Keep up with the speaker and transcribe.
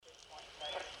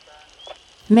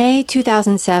May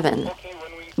 2007.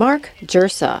 Mark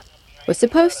Jirsa was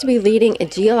supposed to be leading a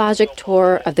geologic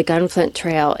tour of the Gunflint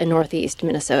Trail in northeast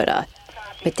Minnesota.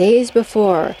 But days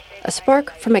before, a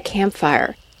spark from a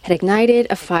campfire had ignited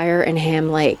a fire in Ham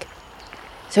Lake.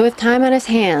 So with time on his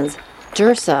hands,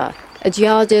 Jirsa, a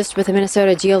geologist with the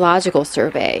Minnesota Geological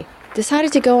Survey,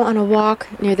 decided to go on a walk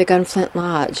near the Gunflint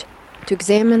Lodge to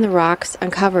examine the rocks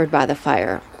uncovered by the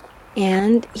fire.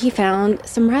 And he found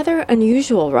some rather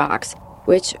unusual rocks,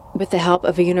 which, with the help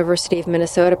of a University of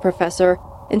Minnesota professor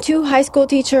and 2 high school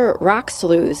teacher rock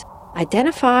sleuths,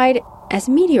 identified as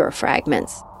meteor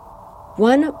fragments.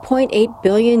 1.8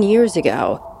 billion years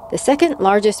ago, the second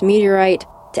largest meteorite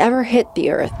to ever hit the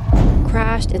Earth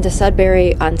crashed into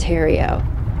Sudbury, Ontario.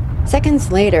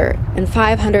 Seconds later, and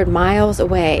 500 miles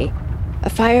away,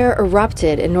 a fire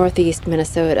erupted in northeast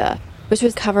Minnesota, which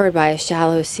was covered by a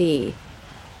shallow sea.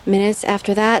 Minutes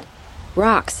after that,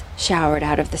 rocks showered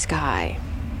out of the sky.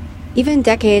 Even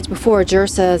decades before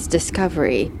Jirsa's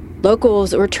discovery,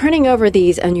 locals were turning over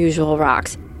these unusual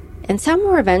rocks, and some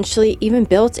were eventually even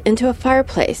built into a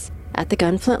fireplace at the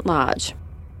Gunflint Lodge.